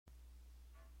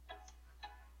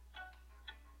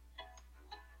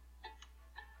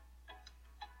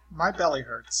My belly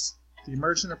hurts. The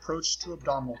emergent approach to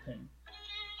abdominal pain.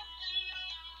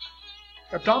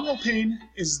 Abdominal pain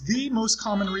is the most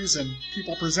common reason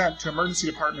people present to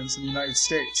emergency departments in the United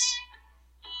States.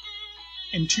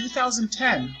 In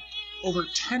 2010, over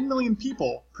 10 million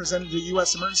people presented to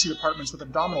U.S. emergency departments with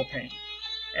abdominal pain,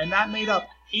 and that made up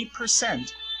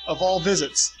 8% of all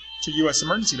visits to U.S.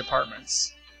 emergency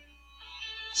departments.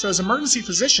 So as emergency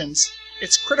physicians,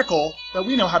 it's critical that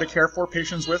we know how to care for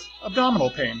patients with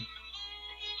abdominal pain.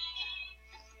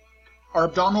 Are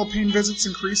abdominal pain visits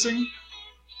increasing?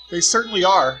 They certainly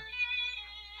are.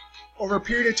 Over a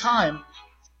period of time,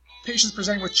 patients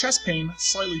presenting with chest pain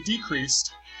slightly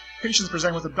decreased. Patients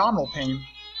presenting with abdominal pain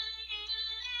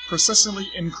persistently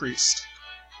increased.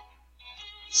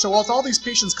 So with all these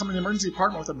patients coming to the emergency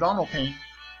department with abdominal pain,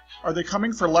 are they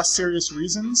coming for less serious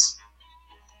reasons?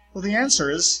 Well, the answer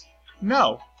is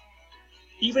no.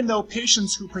 Even though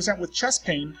patients who present with chest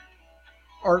pain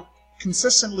are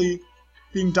consistently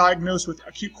being diagnosed with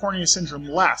acute coronary syndrome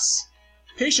less,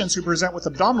 patients who present with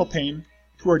abdominal pain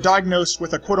who are diagnosed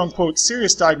with a quote-unquote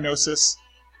serious diagnosis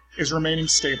is remaining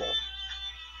stable.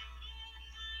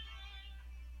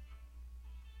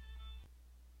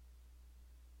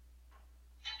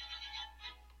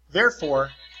 Therefore,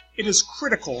 it is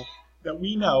critical that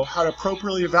we know how to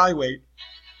appropriately evaluate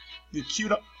the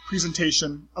acute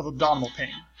presentation of abdominal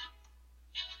pain.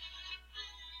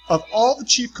 Of all the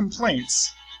chief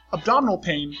complaints, abdominal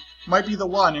pain might be the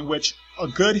one in which a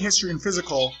good history and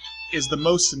physical is the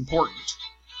most important.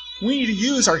 We need to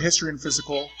use our history and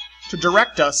physical to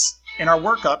direct us in our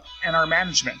workup and our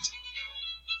management.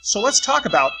 So let's talk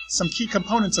about some key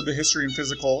components of the history and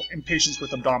physical in patients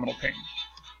with abdominal pain.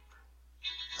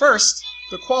 First,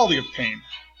 the quality of pain.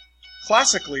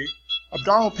 Classically,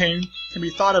 abdominal pain can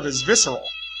be thought of as visceral,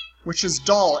 which is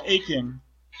dull, aching,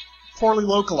 poorly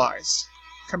localized,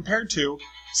 compared to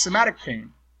somatic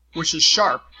pain, which is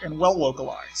sharp and well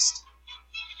localized.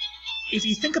 If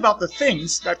you think about the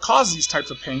things that cause these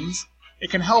types of pains, it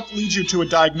can help lead you to a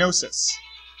diagnosis.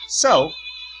 So,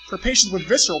 for patients with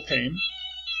visceral pain,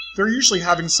 they're usually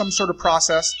having some sort of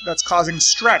process that's causing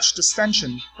stretch,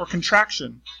 distension, or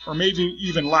contraction, or maybe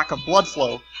even lack of blood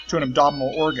flow to an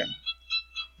abdominal organ.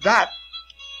 That,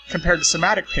 compared to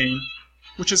somatic pain,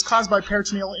 which is caused by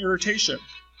peritoneal irritation.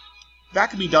 That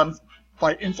can be done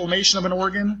by inflammation of an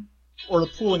organ or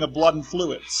the pooling of blood and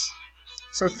fluids.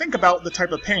 So think about the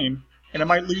type of pain, and it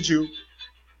might lead you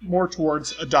more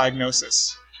towards a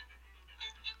diagnosis.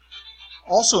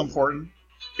 Also important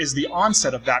is the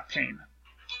onset of that pain.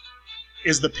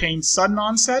 Is the pain sudden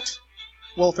onset?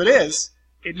 Well, if it is,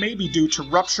 it may be due to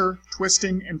rupture,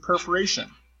 twisting, and perforation.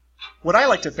 What I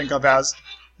like to think of as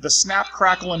the snap,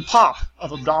 crackle, and pop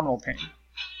of abdominal pain.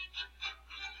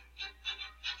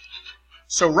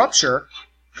 So rupture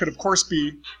could of course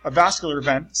be a vascular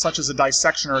event such as a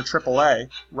dissection or a AAA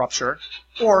rupture,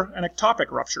 or an ectopic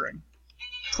rupturing.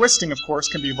 Twisting, of course,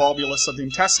 can be volvulus of the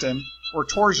intestine or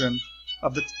torsion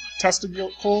of the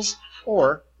testicles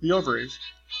or the ovaries.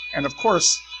 And of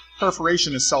course,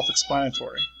 perforation is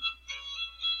self-explanatory.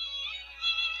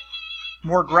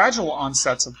 More gradual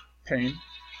onsets of pain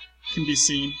can be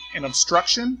seen in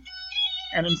obstruction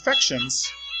and infections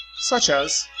such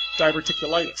as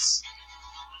diverticulitis.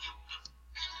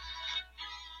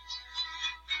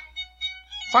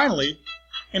 Finally,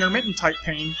 intermittent type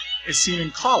pain is seen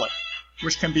in colic,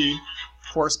 which can be,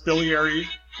 of course, biliary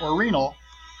or renal,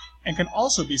 and can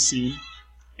also be seen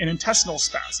in intestinal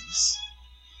spasms.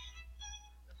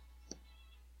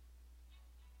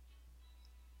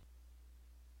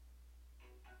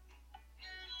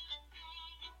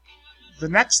 The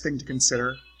next thing to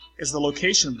consider is the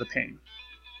location of the pain.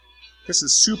 This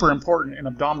is super important in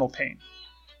abdominal pain.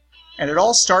 And it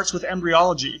all starts with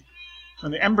embryology,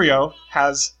 when the embryo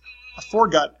has a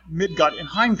foregut, midgut, and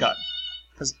hindgut,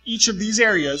 because each of these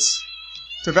areas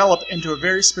develop into a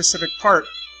very specific part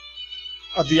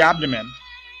of the abdomen.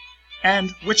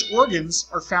 And which organs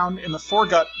are found in the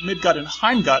foregut, midgut, and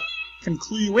hindgut can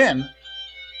clue you in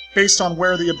based on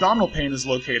where the abdominal pain is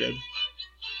located.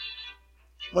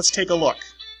 Let's take a look.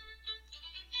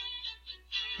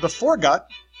 The foregut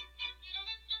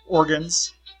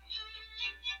organs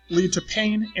lead to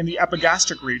pain in the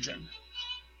epigastric region.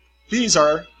 These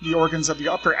are the organs of the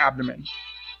upper abdomen.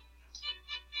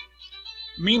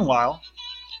 Meanwhile,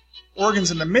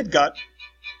 organs in the midgut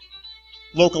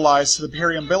localize to the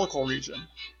periumbilical region.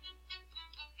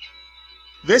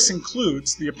 This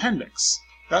includes the appendix.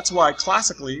 That's why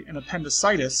classically in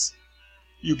appendicitis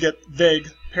you get vague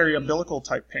periumbilical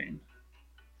type pain.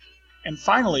 And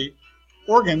finally,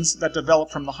 organs that develop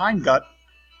from the hindgut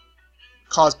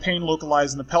cause pain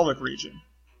localized in the pelvic region.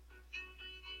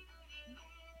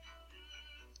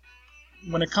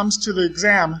 when it comes to the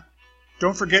exam,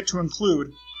 don't forget to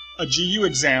include a GU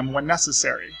exam when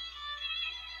necessary.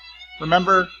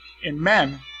 Remember, in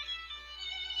men,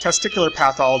 testicular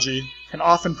pathology can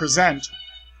often present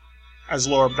as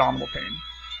lower abdominal pain.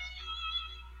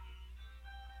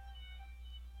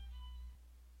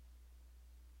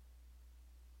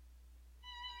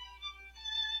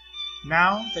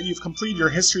 Now that you've completed your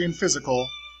history and physical,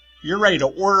 you're ready to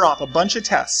order off a bunch of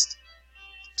tests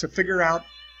to figure out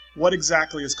what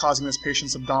exactly is causing this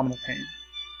patient's abdominal pain.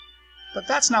 But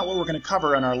that's not what we're going to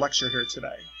cover in our lecture here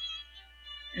today.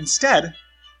 Instead,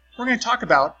 we're going to talk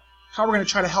about how we're going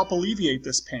to try to help alleviate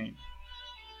this pain.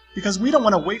 Because we don't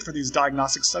want to wait for these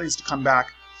diagnostic studies to come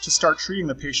back to start treating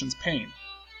the patient's pain.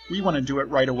 We want to do it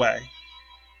right away.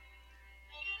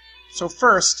 So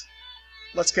first,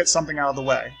 let's get something out of the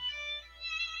way.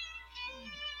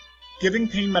 Giving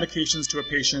pain medications to a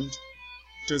patient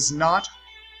does not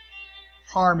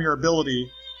harm your ability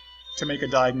to make a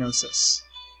diagnosis.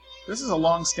 This is a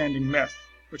long-standing myth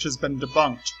which has been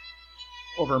debunked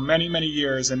over many, many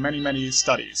years and many, many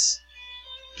studies.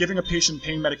 Giving a patient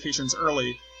pain medications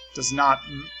early does not,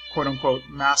 quote-unquote,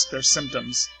 mask their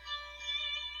symptoms.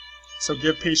 So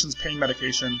give patients pain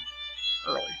medication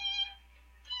early.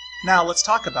 Now let's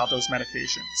talk about those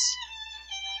medications.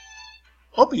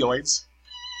 Opioids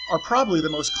are probably the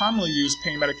most commonly used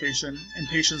pain medication in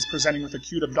patients presenting with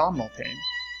acute abdominal pain.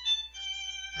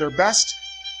 They're best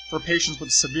for patients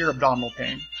with severe abdominal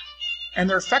pain, and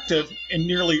they're effective in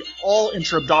nearly all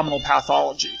intra-abdominal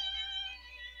pathology.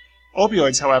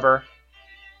 Opioids, however,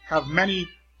 have many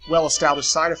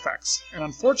well-established side effects, and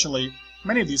unfortunately,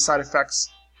 many of these side effects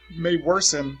may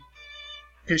worsen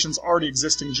patients' already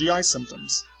existing GI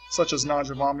symptoms, such as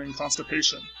nausea, vomiting, and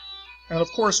constipation. And of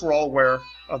course, we're all aware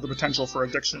of the potential for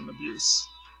addiction and abuse.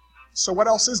 So what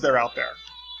else is there out there?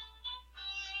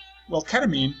 Well,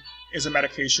 ketamine is a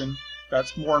medication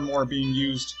that's more and more being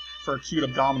used for acute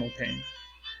abdominal pain.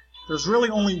 There's really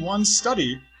only one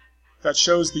study that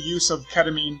shows the use of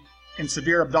ketamine in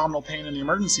severe abdominal pain in the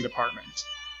emergency department.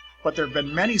 But there have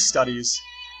been many studies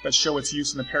that show its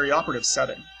use in the perioperative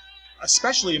setting,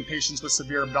 especially in patients with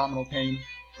severe abdominal pain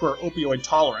who are opioid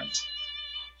tolerant.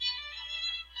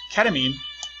 Ketamine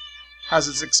has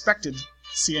its expected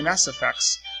CNS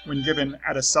effects when given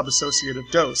at a subassociative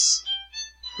dose,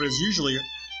 but is usually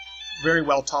very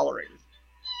well tolerated.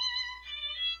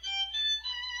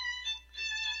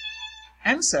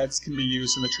 NSAIDs can be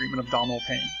used in the treatment of abdominal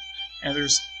pain, and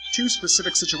there's two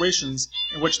specific situations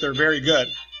in which they're very good,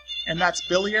 and that's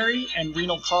biliary and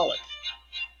renal colic.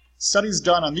 Studies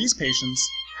done on these patients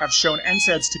have shown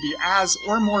NSAIDs to be as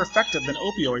or more effective than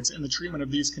opioids in the treatment of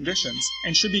these conditions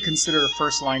and should be considered a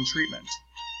first-line treatment.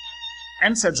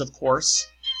 NSAIDs, of course,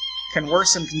 can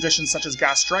worsen conditions such as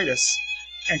gastritis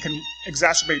and can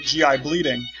exacerbate GI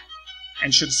bleeding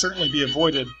and should certainly be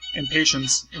avoided in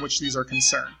patients in which these are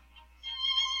concerned.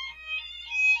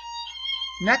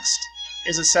 Next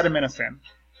is acetaminophen.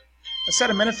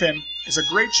 Acetaminophen is a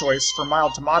great choice for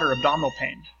mild to moderate abdominal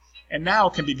pain and now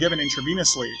can be given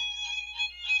intravenously.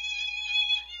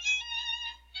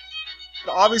 It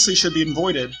obviously should be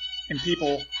avoided in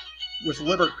people with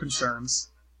liver concerns,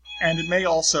 and it may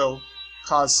also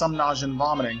cause some nausea and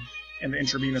vomiting in the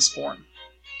intravenous form.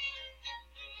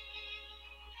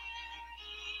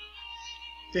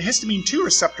 The histamine 2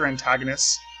 receptor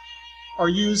antagonists are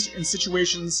used in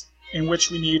situations in which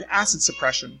we need acid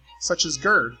suppression, such as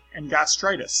GERD and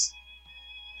gastritis.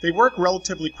 They work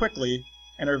relatively quickly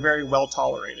and are very well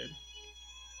tolerated,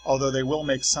 although they will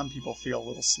make some people feel a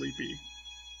little sleepy.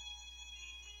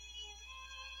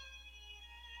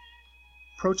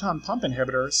 Proton pump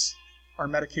inhibitors are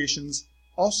medications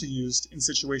also used in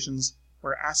situations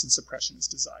where acid suppression is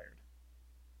desired.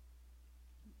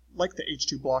 Like the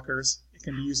H2 blockers, it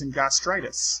can be used in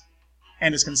gastritis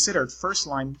and is considered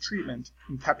first-line treatment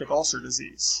in peptic ulcer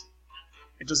disease.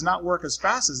 It does not work as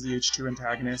fast as the H2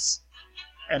 antagonists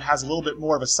and has a little bit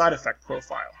more of a side effect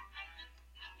profile,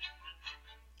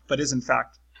 but is in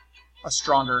fact a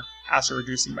stronger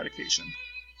acid-reducing medication.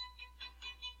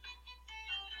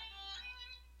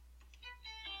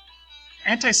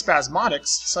 Antispasmodics,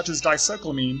 such as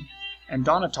dicyclamine and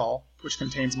Donatol, which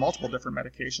contains multiple different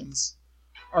medications,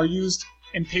 are used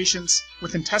in patients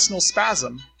with intestinal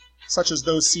spasm, such as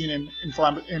those seen in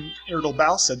irritable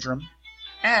bowel syndrome,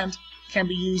 and can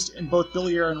be used in both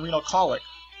biliary and renal colic,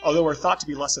 although are thought to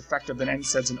be less effective than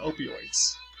NSAIDs and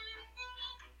opioids.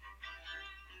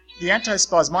 The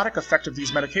antispasmodic effect of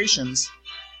these medications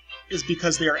is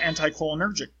because they are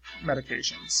anticholinergic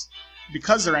medications.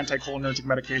 Because they're anticholinergic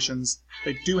medications,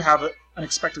 they do have an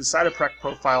expected side effect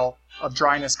profile of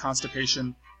dryness,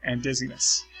 constipation, and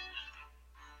dizziness.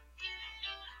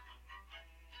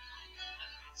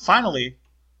 Finally,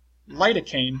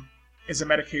 lidocaine is a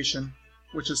medication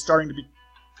which is starting to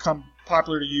become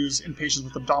popular to use in patients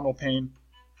with abdominal pain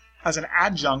as an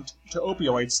adjunct to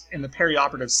opioids in the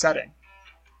perioperative setting.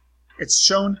 It's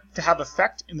shown to have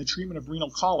effect in the treatment of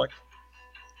renal colic,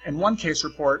 and one case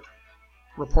reports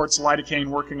lidocaine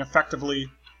working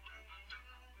effectively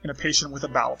in a patient with a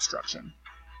bowel obstruction.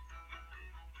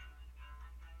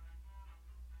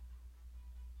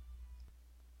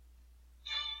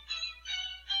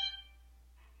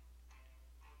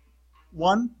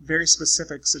 One very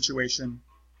specific situation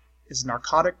is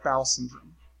narcotic bowel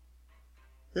syndrome.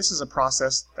 This is a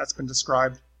process that's been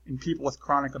described in people with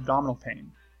chronic abdominal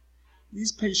pain.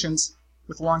 These patients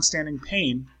with long-standing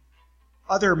pain,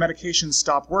 other medications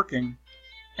stop working,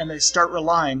 and they start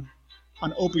relying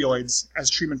on opioids as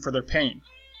treatment for their pain.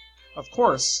 Of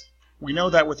course, we know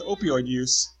that with opioid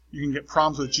use, you can get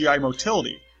problems with GI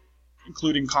motility,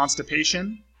 including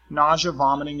constipation, nausea,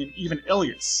 vomiting, and even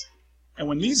ileus. And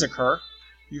when these occur,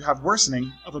 you have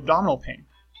worsening of abdominal pain.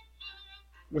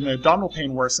 When the abdominal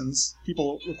pain worsens,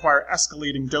 people require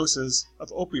escalating doses of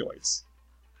opioids,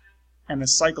 and a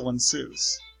cycle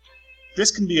ensues. This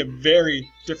can be a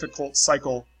very difficult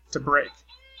cycle to break.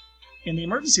 In the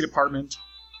emergency department,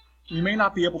 we may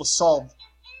not be able to solve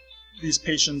these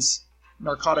patients'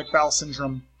 narcotic bowel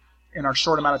syndrome in our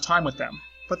short amount of time with them,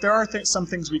 but there are some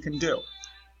things we can do.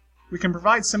 We can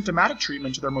provide symptomatic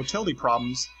treatment to their motility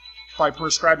problems by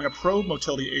prescribing a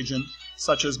pro-motility agent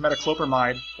such as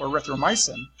metoclopramide or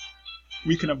erythromycin.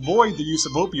 We can avoid the use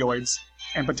of opioids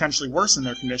and potentially worsen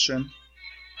their condition,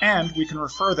 and we can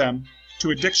refer them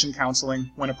to addiction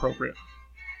counseling when appropriate.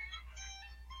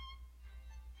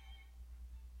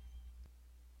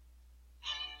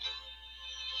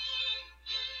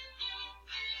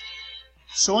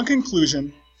 So in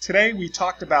conclusion, today we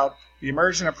talked about the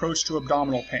emergent approach to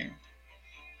abdominal pain.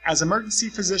 As emergency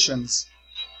physicians,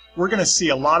 we're going to see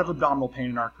a lot of abdominal pain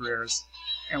in our careers,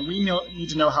 and we need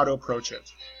to know how to approach it.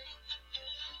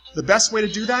 The best way to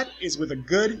do that is with a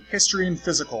good history and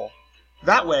physical.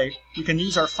 That way, we can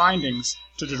use our findings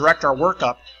to direct our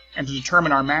workup and to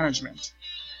determine our management.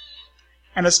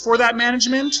 And as for that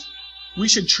management, we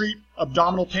should treat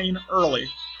abdominal pain early.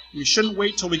 We shouldn't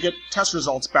wait till we get test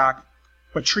results back,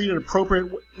 but treat it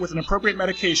with an appropriate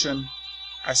medication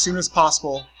as soon as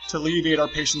possible to alleviate our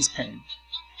patient's pain.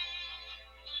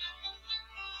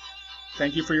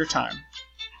 Thank you for your time.